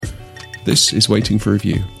This is Waiting for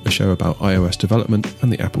Review, a show about iOS development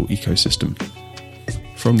and the Apple ecosystem.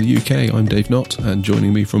 From the UK, I'm Dave Knott, and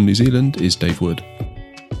joining me from New Zealand is Dave Wood.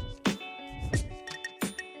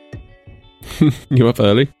 You up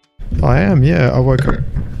early? I am, yeah. I woke up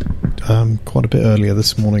quite a bit earlier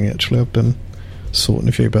this morning, actually. I've been sorting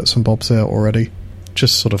a few bits and bobs out already.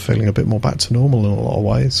 Just sort of feeling a bit more back to normal in a lot of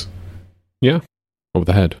ways. Yeah? What with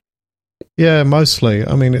the head? Yeah, mostly.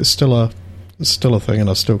 I mean, it's still a thing, and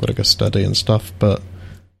I've still got to go study and stuff, but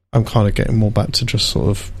I'm kind of getting more back to just sort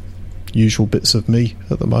of usual bits of me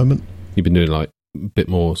at the moment. You've been doing like a bit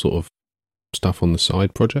more sort of stuff on the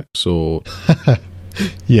side projects, or?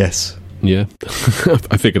 Yes. Yeah.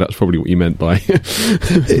 I figured that's probably what you meant by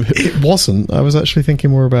it wasn't. I was actually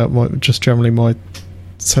thinking more about just generally my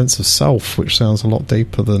sense of self, which sounds a lot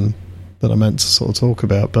deeper than I meant to sort of talk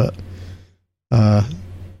about, but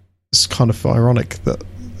it's kind of ironic that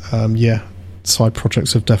side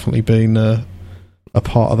projects have definitely been a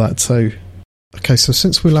part of that too. Okay, so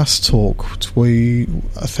since we last talked, I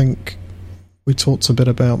think we talked a bit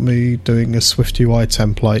about me doing a SwiftUI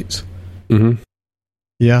template. Mm-hmm.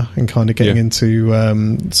 Yeah, and kind of getting into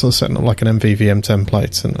sort of setting up like an MVVM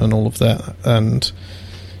template and all of that. And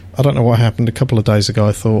I don't know what happened a couple of days ago.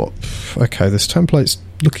 I thought, okay, this template's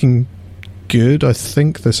looking good. I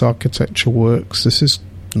think this architecture works. This is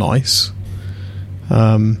nice.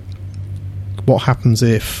 What happens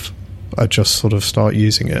if I just sort of start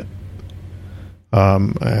using it?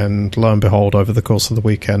 And lo and behold, over the course of the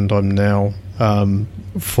weekend, I'm now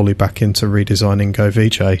fully back into redesigning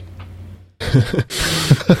GoVJ.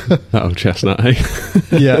 That old chestnut, eh?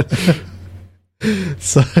 Yeah.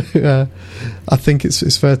 So I think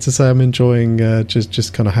it's fair to say I'm enjoying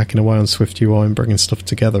just kind of hacking away on SwiftUI and bringing stuff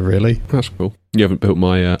together, really. That's cool. You haven't built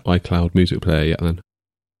my iCloud music player yet, then?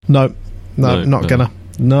 No, not gonna.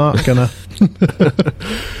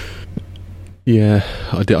 Yeah,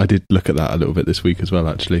 I did look at that a little bit this week as well,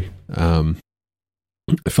 actually.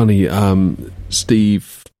 Funny,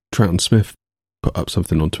 Steve Troughton-Smith put up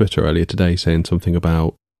something on Twitter earlier today saying something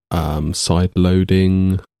about side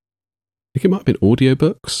loading. I think it might have been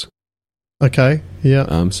audiobooks. Okay,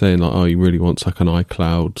 yeah. Saying like, oh, he really wants like an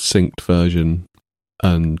iCloud synced version,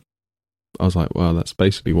 and I was like, well, that's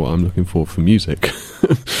basically what I'm looking for music.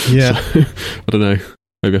 Yeah. So, I don't know.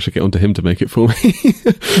 Maybe I should get onto him to make it for me.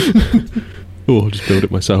 Or I'll just build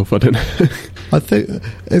it myself. I don't know. I think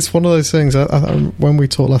it's one of those things. When we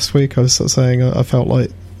talked last week, I was sort of saying I felt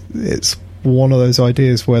like it's one of those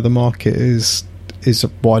ideas where the market is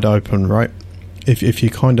wide open, right? If you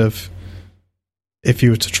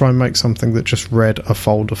were to try and make something that just read a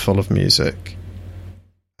folder full of music,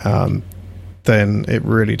 then it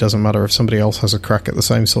really doesn't matter if somebody else has a crack at the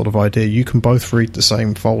same sort of idea. You can both read the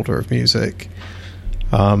same folder of music.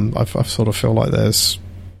 I sort of feel like there's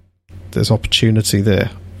opportunity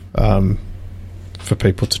there for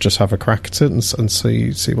people to just have a crack at it and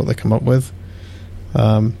see what they come up with.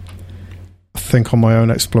 I think on my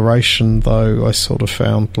own exploration, though, I sort of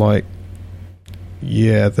found like,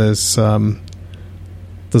 yeah, there's another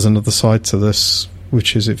side to this,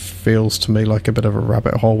 which is it feels to me like a bit of a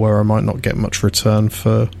rabbit hole where I might not get much return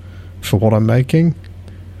for what I'm making.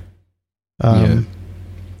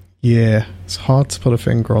 Yeah, it's hard to put a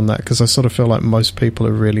finger on that because I sort of feel like most people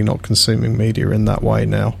are really not consuming media in that way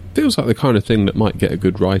now. Feels like the kind of thing that might get a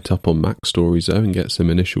good write-up on Mac Stories, though, and get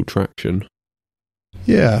some initial traction.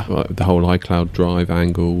 Yeah. Like the whole iCloud Drive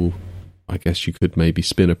angle, I guess you could maybe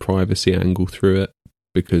spin a privacy angle through it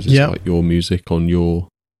because it's like your music on your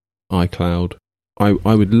iCloud. I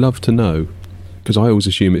would love to know, because I always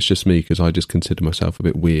assume it's just me because I just consider myself a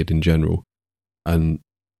bit weird in general. But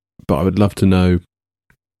I would love to know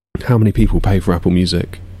how many people pay for Apple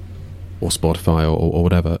Music or Spotify or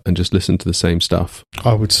whatever and just listen to the same stuff.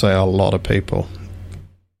 I would say a lot of people.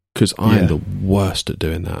 Because I am the worst at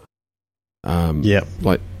doing that.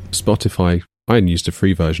 Like Spotify, I hadn't used a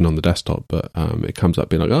free version on the desktop, but it comes up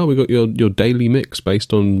being like, oh, we got your daily mix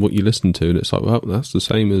based on what you listen to. And it's like, well, that's the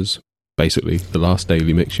same as basically the last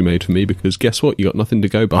daily mix you made for me, because guess what? You got nothing to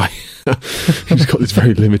go by. I've just got this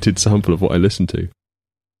very limited sample of what I listen to.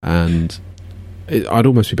 And I'd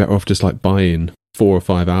almost be better off just like buying 4 or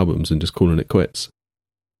 5 albums and just calling it quits.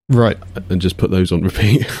 Right. And just put those on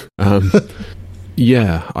repeat.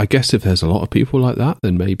 Yeah, I guess if there's a lot of people like that,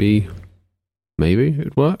 then maybe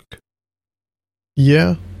it'd work.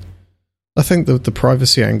 Yeah. I think the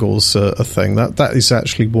privacy angle's a thing. That is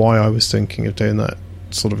actually why I was thinking of doing that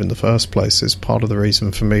sort of in the first place. Is part of the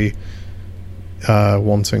reason for me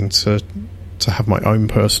wanting to have my own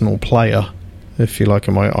personal player, if you like,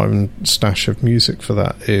 and my own stash of music for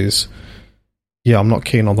that is, I'm not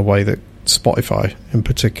keen on the way that Spotify in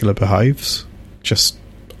particular behaves. Just,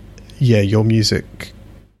 your music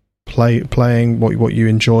playing, what you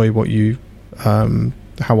enjoy, what you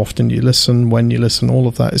how often you listen, when you listen, all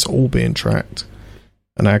of that is all being tracked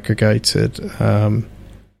and aggregated. And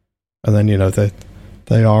then,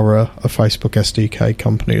 they are a Facebook SDK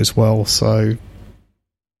company as well, so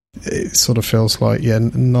it sort of feels like,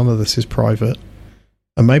 none of this is private.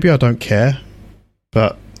 And maybe I don't care,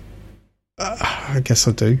 but I guess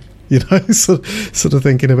I do. Sort of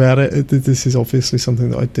thinking about it, this is obviously something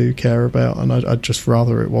that I do care about, and I'd just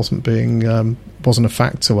rather it wasn't a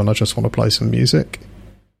factor when I just want to play some music.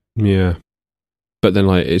 Yeah, but then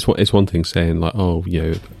it's one thing saying like, oh,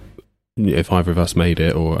 if either of us made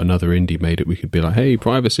it or another indie made it, we could be like, hey,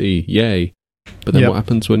 privacy, yay. But then what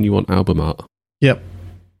happens when you want album art? Yep.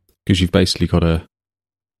 Because you've basically got to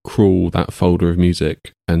crawl that folder of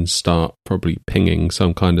music and start probably pinging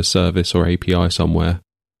some kind of service or API somewhere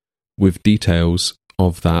with details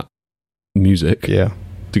of that music to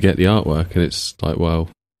get the artwork. And it's like, well,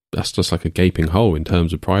 that's just like a gaping hole in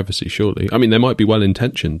terms of privacy, surely. I mean, they might be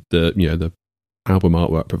well-intentioned, the album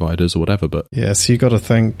artwork providers or whatever, but so you got to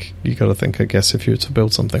think, I guess, if you were to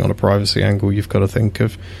build something on a privacy angle, you've got to think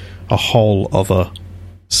of a whole other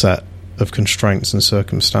set of constraints and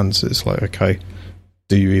circumstances. Like, okay,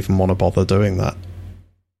 do you even want to bother doing that?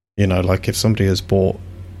 Like if somebody has bought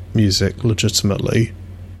music legitimately,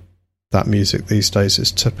 that music these days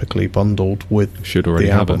is typically bundled with should already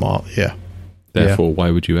the have album it. Art. Yeah. Therefore,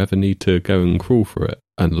 why would you ever need to go and crawl for it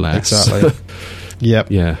unless? Exactly.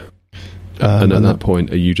 Yep. Yeah. And at that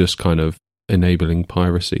point, are you just kind of enabling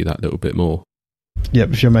piracy that little bit more? Yep,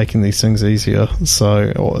 if you're making these things easier.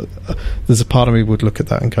 So there's a part of me would look at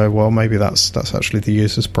that and go, well, maybe that's actually the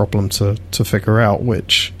user's problem to figure out,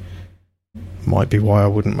 which might be why I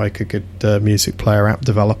wouldn't make a good music player app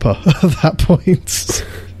developer at that point.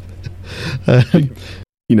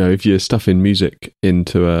 If you're stuffing music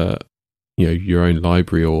into your own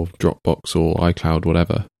library or Dropbox or iCloud,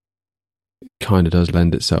 whatever, it kind of does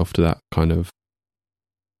lend itself to that kind of,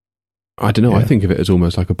 I don't know, I think of it as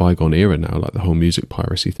almost like a bygone era now, like the whole music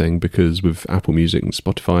piracy thing, because with Apple Music and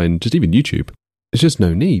Spotify and just even YouTube, there's just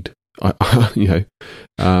no need. I'm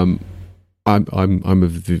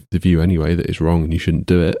of the view anyway that it's wrong and you shouldn't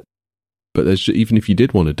do it. But there's even if you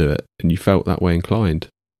did want to do it and you felt that way inclined,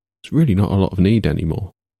 it's really not a lot of need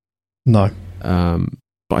anymore. No.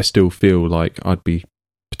 But I still feel like I'd be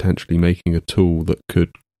potentially making a tool that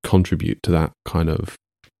could contribute to that kind of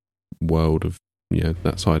world of,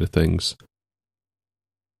 that side of things.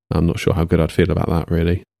 I'm not sure how good I'd feel about that,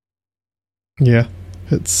 really. Yeah,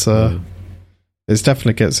 it's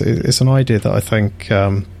definitely it's an idea that I think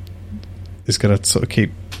is going to sort of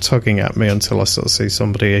keep tugging at me until I sort of see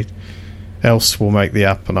somebody else will make the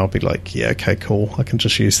app and I'll be like, yeah, okay, cool, I can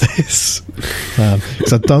just use this.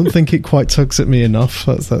 Because I don't think it quite tugs at me enough.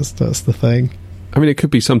 That's the thing. I mean, it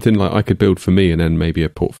could be something like I could build for me and then maybe a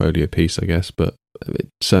portfolio piece, I guess, but it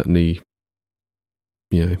certainly,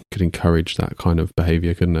 could encourage that kind of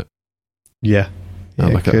behaviour, couldn't it? Yeah.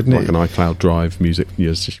 Like an iCloud Drive music,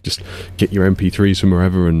 just get your MP3s from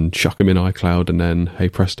wherever and chuck them in iCloud, and then, hey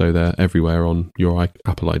presto, they're everywhere on your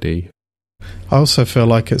Apple ID. I also feel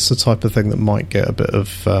like it's the type of thing that might get a bit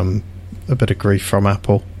of grief from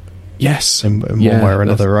Apple. Yes, in one way or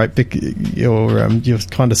another, right? You're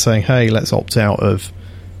kind of saying, hey, let's opt out of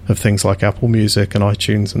things like Apple Music and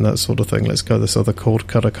iTunes and that sort of thing. Let's go this other cord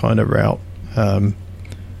cutter kind of route.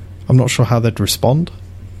 I'm not sure how they'd respond.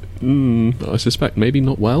 I suspect maybe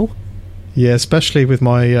not well. Yeah, especially with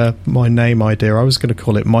my my name idea. I was going to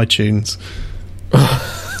call it MyTunes.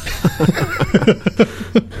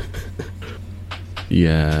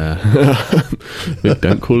 Yeah.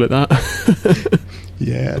 Don't call it that.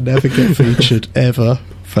 Yeah, never get featured ever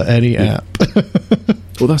for any app.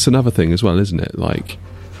 Well, that's another thing as well, isn't it? Like,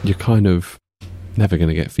 you're kind of never going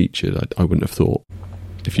to get featured, I wouldn't have thought.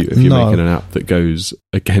 If you're making an app that goes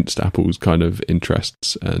against Apple's kind of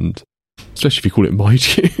interests, and especially if you call it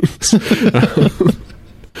MyTunes.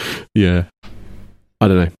 Yeah. I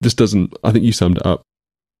don't know. This doesn't, I think you summed it up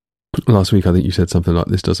last week. I think you said something like,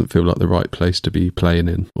 this doesn't feel like the right place to be playing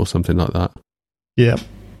in, or something like that. Yeah.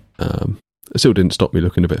 It still didn't stop me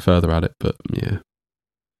looking a bit further at it, but yeah.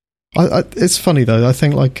 It's funny though. I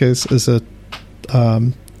think like as a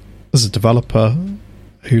developer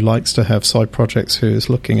who likes to have side projects, who is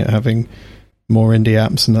looking at having more indie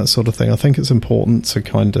apps and that sort of thing, I think it's important to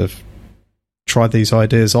kind of try these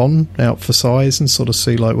ideas out for size and sort of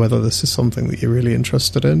see like whether this is something that you're really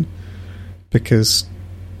interested in. Because,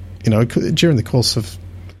 during the course of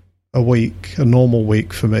a normal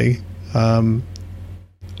week for me, I'll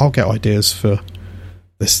get ideas for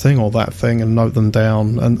this thing or that thing and note them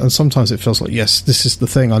down. And sometimes it feels like, yes, this is the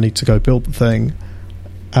thing, I need to go build the thing.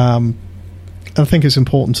 I think it's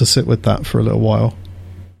important to sit with that for a little while.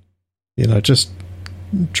 Just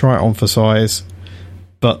try it on for size,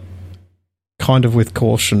 but kind of with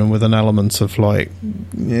caution and with an element of like,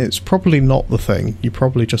 it's probably not the thing. You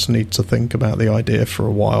probably just need to think about the idea for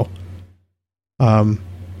a while. And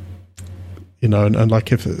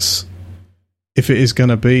like if it is going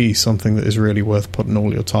to be something that is really worth putting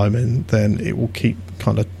all your time in, then it will keep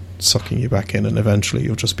kind of sucking you back in, and eventually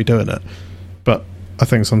you'll just be doing it. But I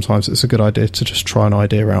think sometimes it's a good idea to just try an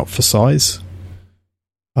idea out for size.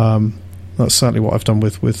 That's certainly what I've done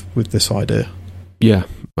with this idea. Yeah,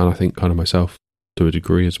 and I think kind of myself to a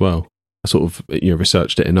degree as well. I sort of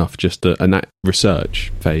researched it enough and that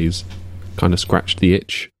research phase kind of scratched the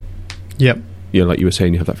itch. Yep. Like you were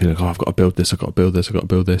saying, you have that feeling like, I've got to build this, I've got to build this, I've got to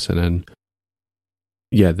build this, and then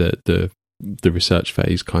the research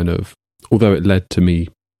phase kind of, although it led to me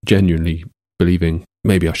genuinely believing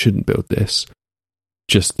maybe I shouldn't build this,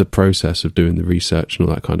 just the process of doing the research and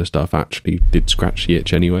all that kind of stuff actually did scratch the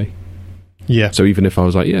itch anyway. Yeah. So even if I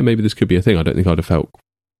was like, yeah, maybe this could be a thing, I don't think I'd have felt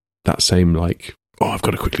that same like, oh, I've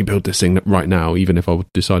got to quickly build this thing right now, even if I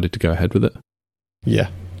decided to go ahead with it. Yeah.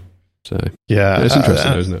 So yeah, it's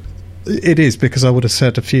interesting, isn't it? It is, because I would have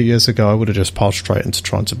said a few years ago, I would have just piled straight into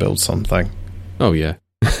trying to build something. Oh yeah.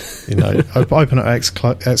 Open up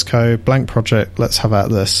Xcode, blank project, let's have at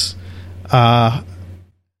this. And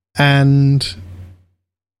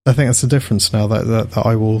I think that's the difference now, that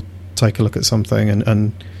I will take a look at something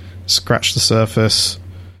and scratch the surface,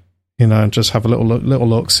 and just have a little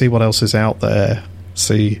look, see what else is out there,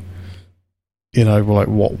 see, like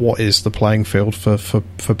what is the playing field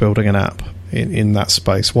for building an app in that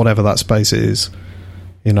space, whatever that space is.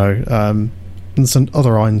 And some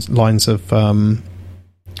other lines of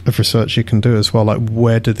research you can do as well, like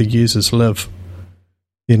where do the users live?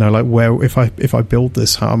 Like where, if I build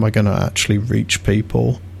this, how am I going to actually reach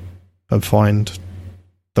people and find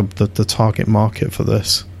the target market for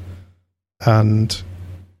this? And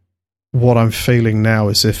what I'm feeling now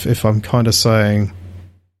is if I'm kind of saying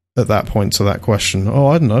at that point to that question, oh,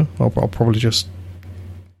 I don't know, I'll probably just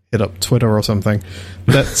hit up Twitter or something.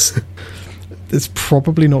 That's it's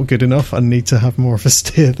probably not good enough. I need to have more of a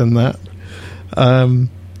steer than that.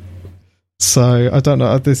 So I don't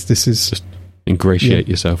know. This is just ingratiate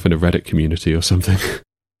yourself in a Reddit community or something,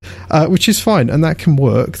 which is fine, and that can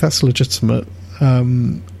work. That's legitimate.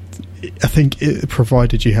 I think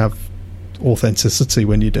provided you have authenticity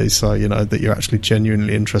when you do so, that you're actually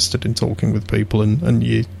genuinely interested in talking with people, and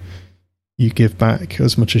you give back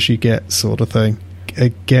as much as you get, sort of thing.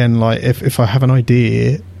 Again, like if I have an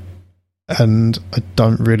idea and I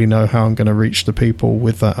don't really know how I'm going to reach the people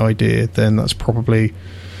with that idea, then that's probably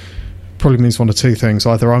means one of two things.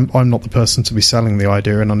 Either I'm not the person to be selling the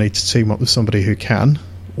idea and I need to team up with somebody who can,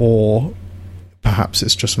 or perhaps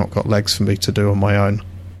it's just not got legs for me to do on my own.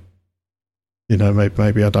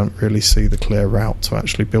 Maybe I don't really see the clear route to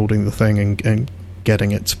actually building the thing and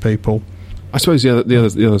getting it to people. I suppose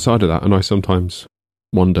the other side of that, and I sometimes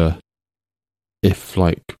wonder if,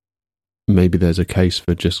 like, maybe there's a case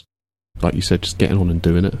for just, like you said, just getting on and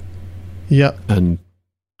doing it. Yeah. And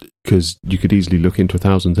because you could easily look into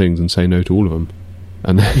 1,000 things and say no to all of them,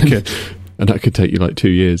 and then and that could take you like 2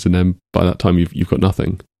 years, and then by that time you've got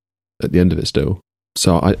nothing at the end of it still.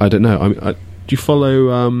 So I don't know. I mean, do you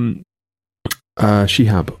follow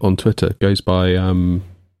Shihab on Twitter? Goes by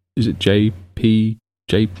is it JP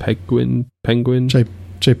Penguin? J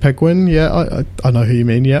Penguin? Yeah, I know who you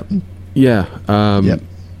mean. Yeah. Yeah. Yep.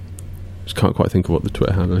 Just can't quite think of what the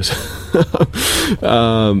Twitter handle is.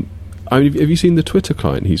 I mean, have you seen the Twitter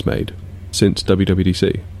client he's made since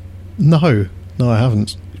WWDC? No, I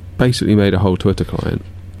haven't. Basically made a whole Twitter client.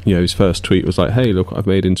 His first tweet was like, hey, look what I've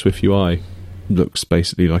made in SwiftUI. Looks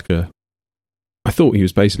basically like I thought he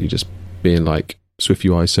was basically just being like,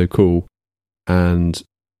 SwiftUI is so cool, and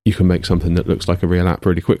you can make something that looks like a real app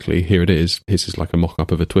really quickly. Here it is. His is like a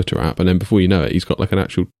mock-up of a Twitter app, and then before you know it, he's got like an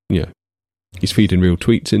actual, he's feeding real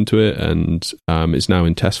tweets into it, and it's now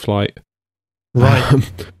in test flight. Right.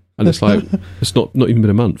 And it's like, it's not even been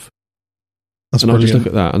a month. That's and brilliant. I just look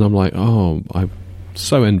at that and I'm like, oh, I'm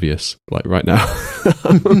so envious, like right now.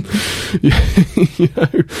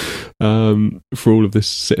 For all of this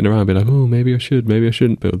sitting around being like, oh, maybe I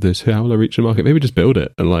shouldn't build this. How will I reach the market? Maybe just build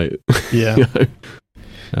it. And like, yeah.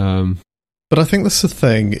 But I think that's the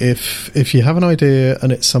thing. If you have an idea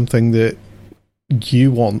and it's something that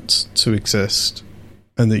you want to exist,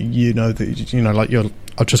 and that like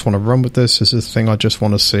I just want to run with this. This is the thing I just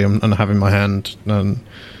want to see and have in my hand, and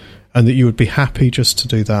that you would be happy just to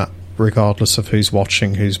do that regardless of who's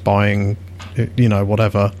watching, who's buying,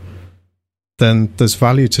 whatever, then there's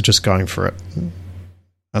value to just going for it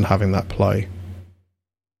and having that play.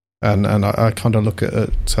 And I kind of look at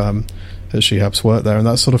Shihab's work there, and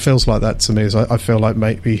that sort of feels like that to me. Is I feel like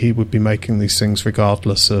maybe he would be making these things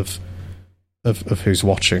regardless of who's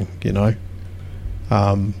watching,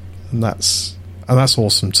 and that's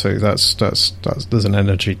awesome too. That's there's an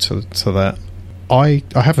energy to that. I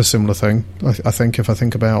have a similar thing. I think if I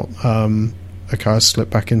think about I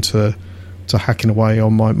slipped back into hacking away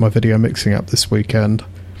on my video mixing app this weekend.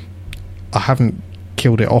 I haven't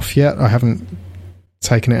killed it off yet. I haven't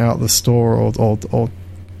taken it out of the store or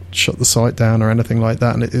shut the site down or anything like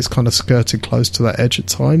that, and it's kind of skirted close to that edge at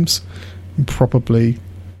times. Probably,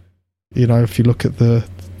 if you look at the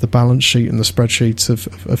balance sheet and the spreadsheets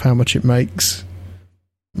of how much it makes,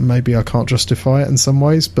 maybe I can't justify it in some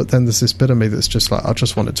ways, but then there's this bit of me that's just like, I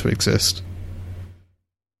just want it to exist.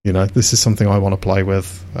 This is something I want to play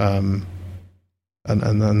with, and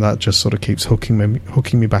then that just sort of keeps hooking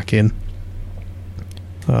me back in,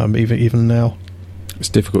 even now. It's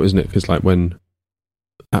difficult, isn't it? Because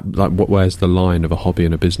where's the line of a hobby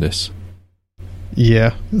and a business?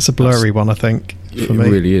 Yeah, it's a blurry one, I think. For me. It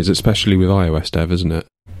really is, especially with iOS dev, isn't it?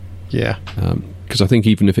 Yeah. Because I think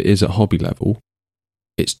even if it is at hobby level,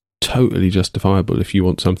 it's totally justifiable if you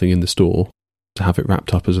want something in the store to have it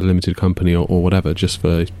wrapped up as a limited company or whatever, just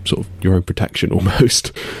for sort of your own protection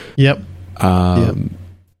almost. Yep. And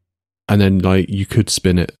then you could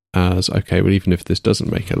spin it as, okay, well, even if this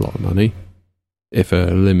doesn't make a lot of money, if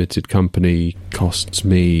a limited company costs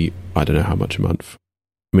me, I don't know how much a month.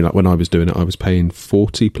 I mean, when I was doing it, I was paying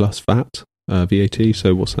 40 plus VAT,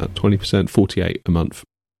 so what's that, 20%, 48 a month.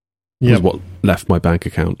 Was what left my bank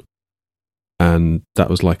account. And that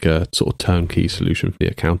was like a sort of turnkey solution for the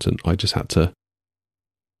accountant. I just had to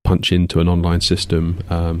punch into an online system,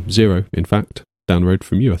 Xero, in fact, down the road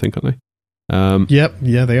from you, I think, aren't they? Yep,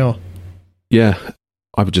 yeah, they are. Yeah,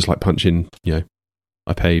 I would just punch in,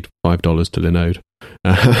 I paid $5 to Linode,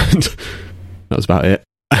 and that was about it.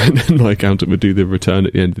 And then my accountant would do the return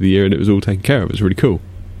at the end of the year, and it was all taken care of. It was really cool.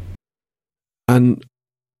 And,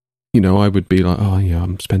 I would be like, oh, yeah,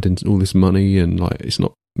 I'm spending all this money, and it's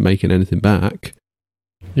not making anything back.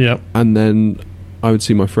 Yeah. And then I would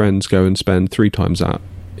see my friends go and spend 3 times that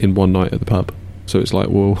in one night at the pub. So it's like,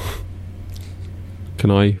 well, can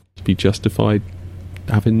I be justified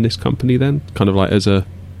having this company then? Kind of as a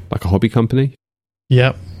hobby company?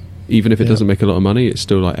 Yeah. Even if it doesn't make a lot of money, it's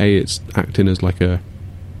still it's acting as a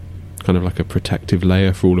kind of a protective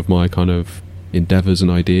layer for all of my kind of endeavors and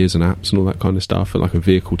ideas and apps and all that kind of stuff, and a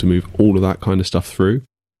vehicle to move all of that kind of stuff through.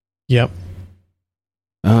 Yep.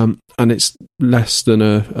 And it's less than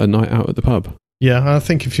a night out at the pub. Yeah, I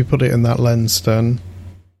think if you put it in that lens, then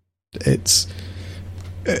it's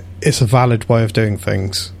a valid way of doing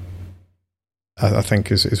things. I think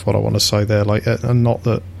is what I want to say there. And not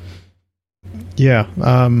that. Yeah,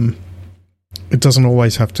 it doesn't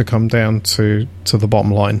always have to come down to the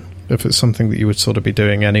bottom line. If it's something that you would sort of be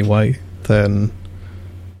doing anyway, then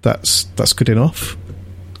that's good enough.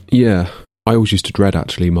 Yeah, I always used to dread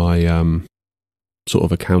actually my sort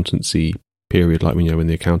of accountancy period, when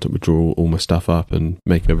the accountant would draw all my stuff up and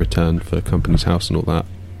make a return for Company's House and all that.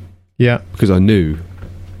 Yeah, because I knew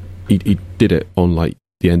he did it on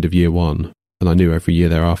the end of year 1, and I knew every year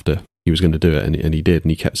thereafter he was going to do it, and he did,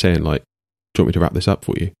 and he kept saying do you want me to wrap this up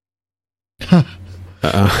for you?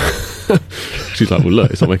 She's like, well,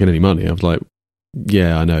 look, it's not making any money. I was like,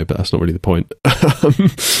 yeah, I know, but that's not really the point.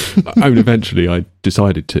 Eventually I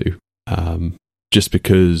decided to, just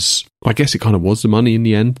because I guess it kind of was the money in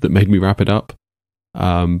the end that made me wrap it up.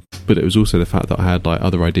 But it was also the fact that I had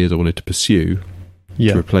other ideas I wanted to pursue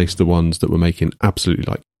to replace the ones that were making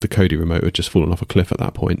absolutely the Kodi remote had just fallen off a cliff at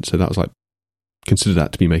that point. So that was consider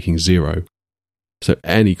that to be making 0. So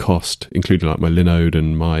any cost, including my Linode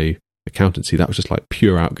and my accountancy, that was just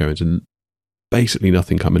pure outgoings and basically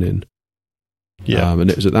nothing coming in. Yeah. And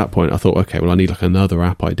it was at that point I thought, okay, well, I need another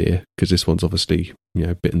app idea, because this one's obviously,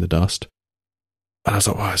 bitten the dust. And I was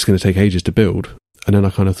like, wow, it's going to take ages to build. And then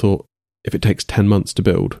I kind of thought, if it takes 10 months to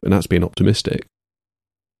build, and that's being optimistic,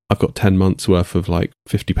 I've got 10 months worth of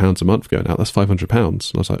 £50 a month going out. That's £500. And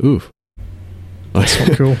I was like, oof. That's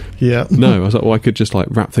not cool. Yeah. No, I was like, well, I could just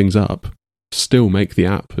wrap things up, still make the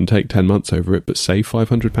app and take 10 months over it, but save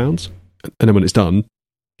 £500. And then when it's done,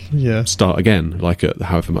 start again, at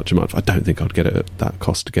however much a month. I don't think I'd get it at that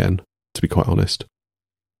cost again, to be quite honest.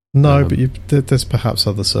 No, but there's perhaps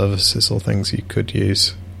other services or things you could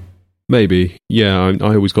use. Maybe. Yeah,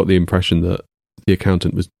 I always got the impression that the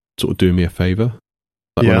accountant was sort of doing me a favour.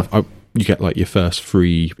 You get your first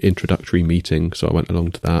free introductory meeting, so I went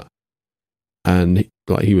along to that. and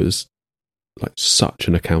he was like such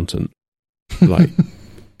an accountant, like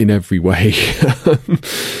in every way,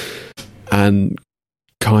 and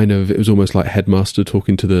kind of it was almost like headmaster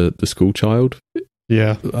talking to the school child.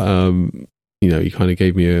 Yeah. He kind of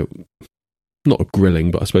gave me not a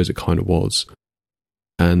grilling, but I suppose it kind of was.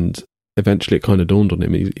 And eventually it kind of dawned on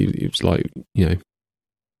him. He was like, you're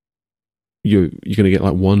going to get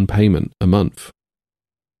like one payment a month.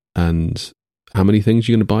 And how many things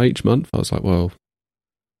are you going to buy each month? I was like, well,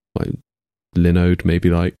 like Linode, maybe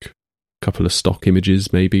like a couple of stock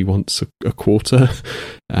images, maybe once a quarter.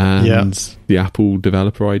 And the Apple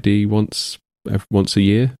Developer ID once a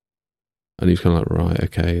year. And he's kind of like, right,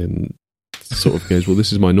 okay. And sort of goes, well,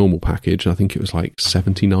 this is my normal package. I think it was like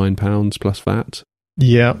 £79 plus VAT.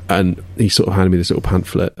 Yeah. And he sort of handed me this little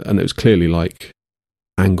pamphlet, and it was clearly like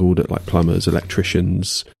angled at like plumbers,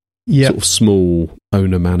 electricians, sort of small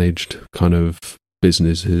owner managed kind of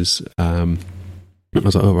businesses. I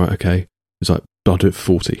was like, oh, right, okay. He's like, but I'll do it for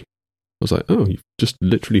 40. I was like, oh, you've just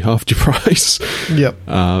literally halved your price. Yep.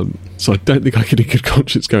 So I don't think I could in good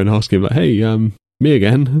conscience go and ask him like, hey, me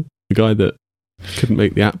again, the guy that couldn't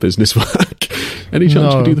make the app business work. Any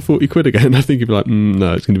chance you can do the 40 quid again? I think he'd be like,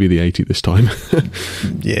 no, it's going to be the 80 this time.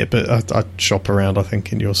 Yeah, but I'd shop around, I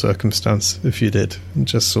think, in your circumstance, if you did, and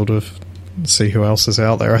just sort of see who else is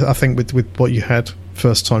out there. I think with what you had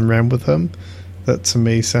first time round with them, that to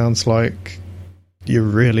me sounds like you're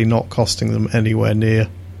really not costing them anywhere near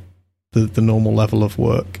the normal level of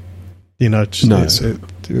work. It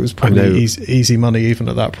was probably easy money even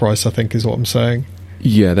at that price, I think, is what I'm saying.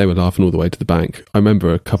 Yeah, they were laughing all the way to the bank. I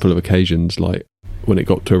remember a couple of occasions, like when it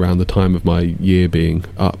got to around the time of my year being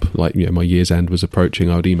up, like my year's end was approaching,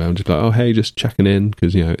 I would email and just be like, oh hey, just checking in,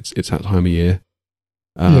 because it's that time of year.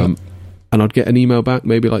 And I'd get an email back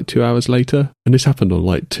maybe like 2 hours later, and this happened on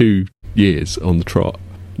like 2 years on the trot.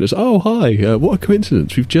 And it's, oh hi, what a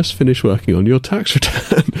coincidence, we've just finished working on your tax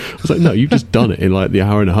return. I was like, no, you've just done it in like the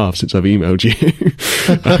hour and a half since I've emailed you,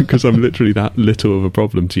 because I'm literally that little of a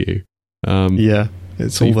problem to you.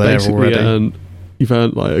 It's so all there already. You've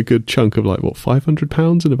earned like a good chunk of like, what,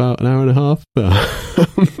 £500 in about an hour and a half?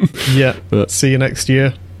 But see you next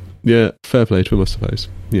year. Yeah, fair play to them, I suppose.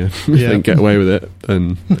 Yeah, if they can get away with it,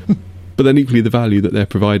 then. But then equally, the value that they're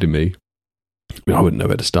providing me, I wouldn't know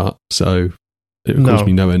where to start. So it would cause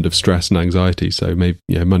me no end of stress and anxiety. So maybe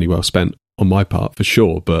money well spent on my part for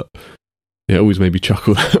sure. But it always made me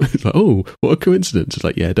chuckle. It's like, oh, what a coincidence! It's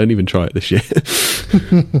like, yeah, don't even try it this year.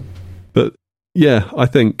 But yeah, I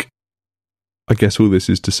guess all this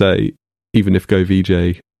is to say, even if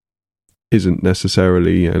GoVJ isn't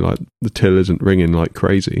necessarily, like the till isn't ringing like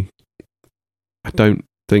crazy, I don't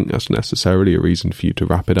think that's necessarily a reason for you to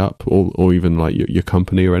wrap it up, or even like your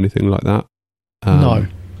company or anything like that. No.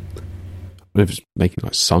 If it's making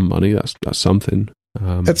like some money, that's something.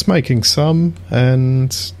 It's making some,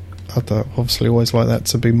 and I'd obviously always like that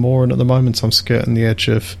to be more. And at the moment, I'm skirting the edge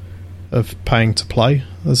of paying to play,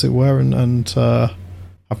 as it were, and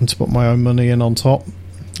having to put my own money in on top,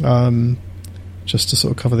 just to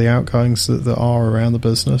sort of cover the outgoings that are around the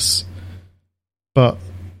business. But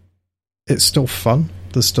it's still fun.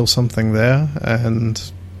 There's still something there,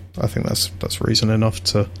 and I think that's reason enough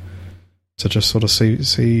to just sort of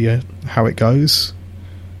see how it goes.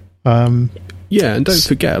 Yeah, and don't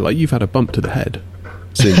forget, like, you've had a bump to the head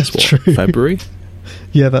since February.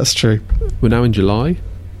 Yeah, that's true. We're now in July.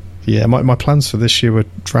 Yeah, my plans for this year were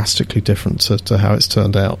drastically different to how it's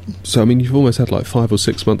turned out. So, I mean, you've almost had like 5 or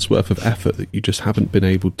 6 months worth of effort that you just haven't been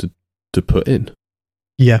able to put in.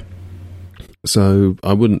 Yeah. So,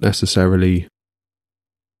 I wouldn't necessarily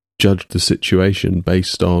judge the situation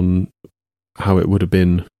based on how it would have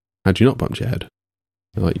been had you not bumped your head.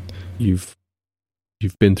 Like, you've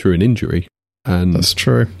been through an injury. And that's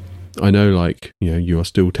true. I know, like, you are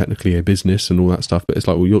still technically a business and all that stuff, but it's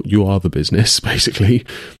like, well, you are the business, basically.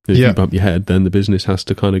 If you bump your head, then the business has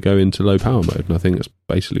to kind of go into low power mode, and I think that's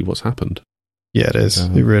basically what's happened. Yeah, it is.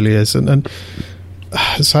 It really is. And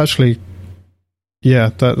it's actually,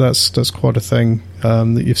 that's quite a thing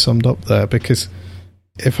that you've summed up there, because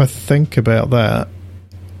if I think about that,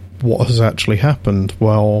 what has actually happened?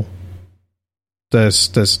 Well,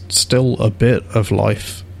 there's still a bit of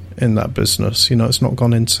life in that business. It's not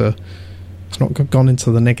gone into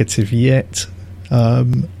the negative yet.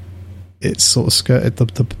 It's sort of skirted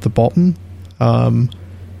the bottom,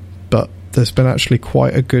 but there's been actually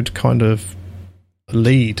quite a good kind of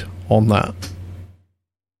lead on that.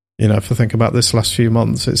 If I think about this last few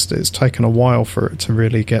months, it's taken a while for it to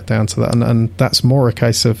really get down to that, and that's more a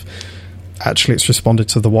case of actually it's responded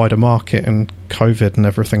to the wider market and COVID and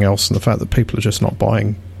everything else, and the fact that people are just not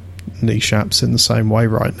buying niche apps in the same way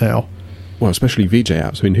right now. well, especially VJ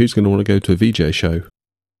apps. I mean, who's going to want to go to a VJ show?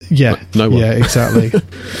 Yeah, like, no one. Yeah, exactly.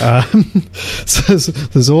 So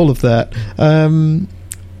there's all of that.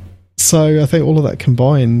 So I think all of that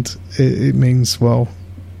combined, it means, well,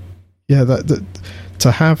 yeah, that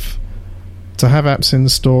to have apps in the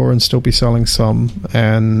store and still be selling some,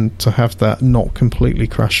 and to have that not completely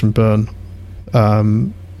crash and burn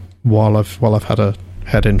while I've had a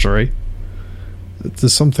head injury,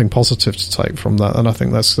 there's something positive to take from that. And I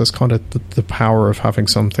think that's kind of the power of having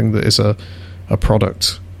something that is a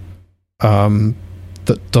product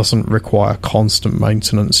that doesn't require constant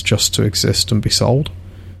maintenance just to exist and be sold.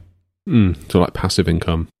 So like passive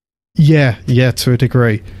income. Yeah, to a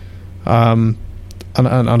degree. And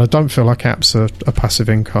I don't feel like apps are passive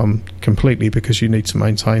income completely, because you need to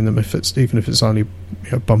maintain them even if it's only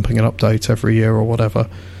bumping an update every year or whatever.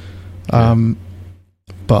 Yeah.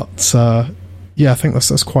 But I think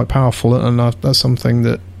that's quite powerful, and that's something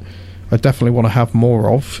that I definitely want to have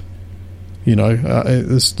more of.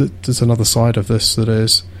 There's another side of this, that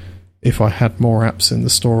is, if I had more apps in the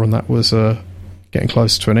store and that was getting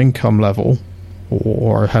close to an income level,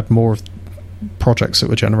 or I had more of projects that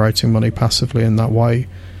were generating money passively in that way,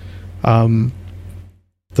 the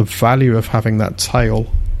value of having that tail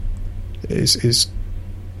is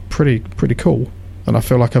pretty cool, and I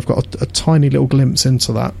feel like I've got a tiny little glimpse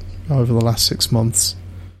into that over the last 6 months.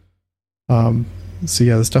 So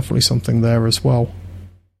yeah, there's definitely something there as well.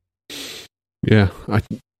 Yeah,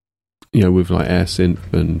 with like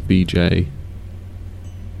AirSynth and VJ,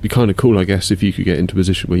 be kind of cool, I guess, if you could get into a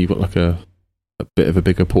position where you've got like a bit of a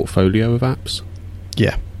bigger portfolio of apps.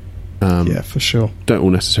 Yeah. Yeah, for sure. Don't all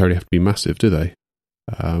necessarily have to be massive, do they?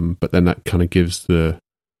 But then that kind of gives a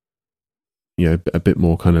bit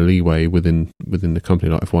more kind of leeway within the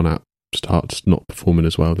company. Like if one app starts not performing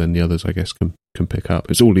as well, then the others, I guess, can pick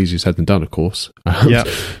up. It's all easier said than done, of course. Yeah.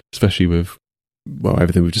 Especially with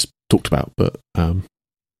everything we've just talked about. But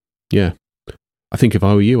yeah, I think if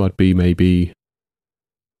I were you, I'd be maybe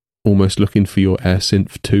almost looking for your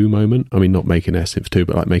AirSynth 2 moment. I mean, not making AirSynth 2,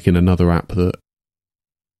 but like making another app that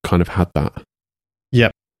kind of had that.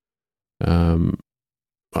 Yep. I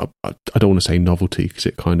don't want to say novelty, because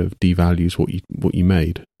it kind of devalues what you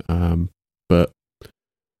made. But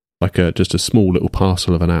like just a small little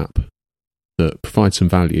parcel of an app that provides some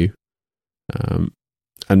value, and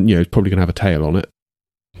it's probably going to have a tail on it.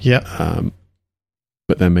 Yeah.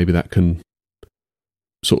 But then maybe that can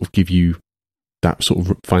sort of give you that sort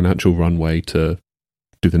of financial runway to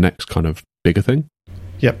do the next kind of bigger thing.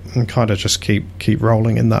 Yep, and kind of just keep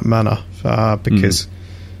rolling in that manner, because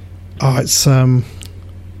it's the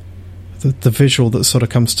visual that sort of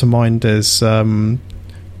comes to mind is, do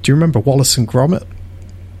you remember Wallace and Gromit?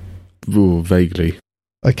 Ooh, vaguely.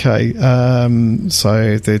 Okay,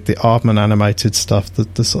 so the Aardman animated stuff,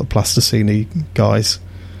 the sort of plasticine guys.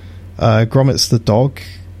 Gromit's the dog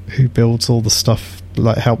who builds all the stuff,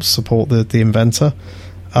 like helps support the inventor.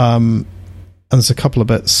 And there's a couple of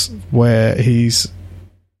bits where he's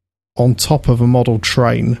on top of a model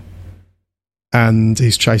train and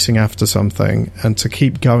he's chasing after something, and to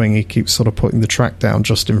keep going he keeps sort of putting the track down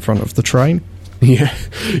just in front of the train. Yeah,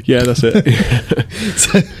 that's it.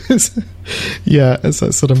 It's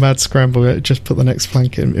that sort of mad scramble. Just put the next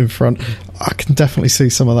plank in front. I can definitely see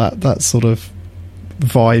some of that sort of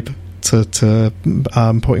vibe to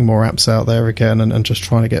putting more apps out there again, and just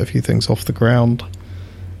trying to get a few things off the ground.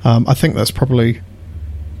 I think that's probably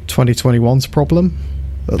 2021's problem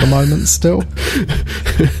at the moment still.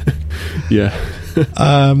 Yeah.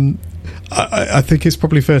 I think it's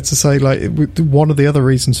probably fair to say, like, one of the other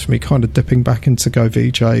reasons for me kind of dipping back into Go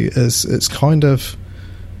VJ is it's kind of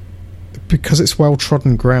because it's well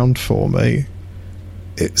trodden ground for me.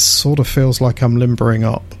 It sort of feels like I'm limbering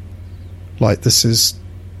up. Like this is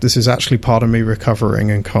actually part of me recovering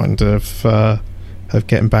and kind of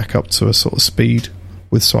getting back up to a sort of speed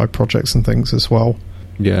with side projects and things as well.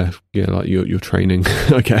 Yeah, like your training,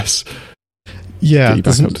 I guess. Yeah, get you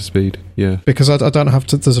back up to speed. Yeah, because I don't have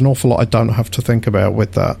to. There's an awful lot I don't have to think about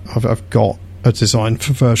with that. I've got a design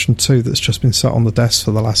for version 2 that's just been sat on the desk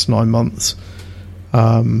for the last 9 months,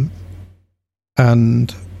 and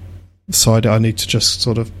decided I need to just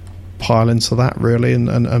sort of pile into that really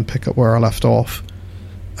and pick up where I left off.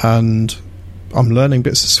 And I'm learning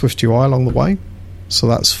bits of SwiftUI along the way, so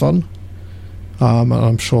that's fun. And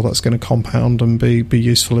I'm sure that's going to compound and be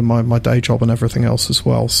useful in my day job and everything else as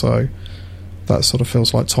well. So that sort of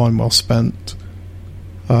feels like time well spent.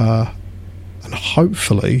 And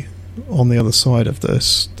hopefully, on the other side of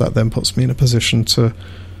this, that then puts me in a position to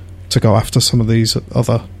go after some of these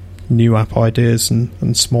other new app ideas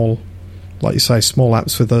and small, like you say, small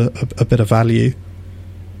apps with a bit of value.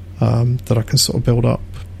 that I can sort of build up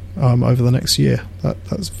over the next year. That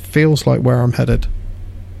feels like where I'm headed.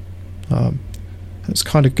 It's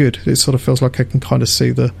kind of good. It sort of feels like I can kind of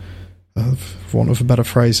see the, for want of a better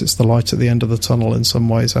phrase, it's the light at the end of the tunnel in some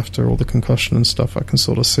ways. After all the concussion and stuff, I can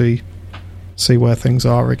sort of see where things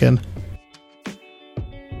are again.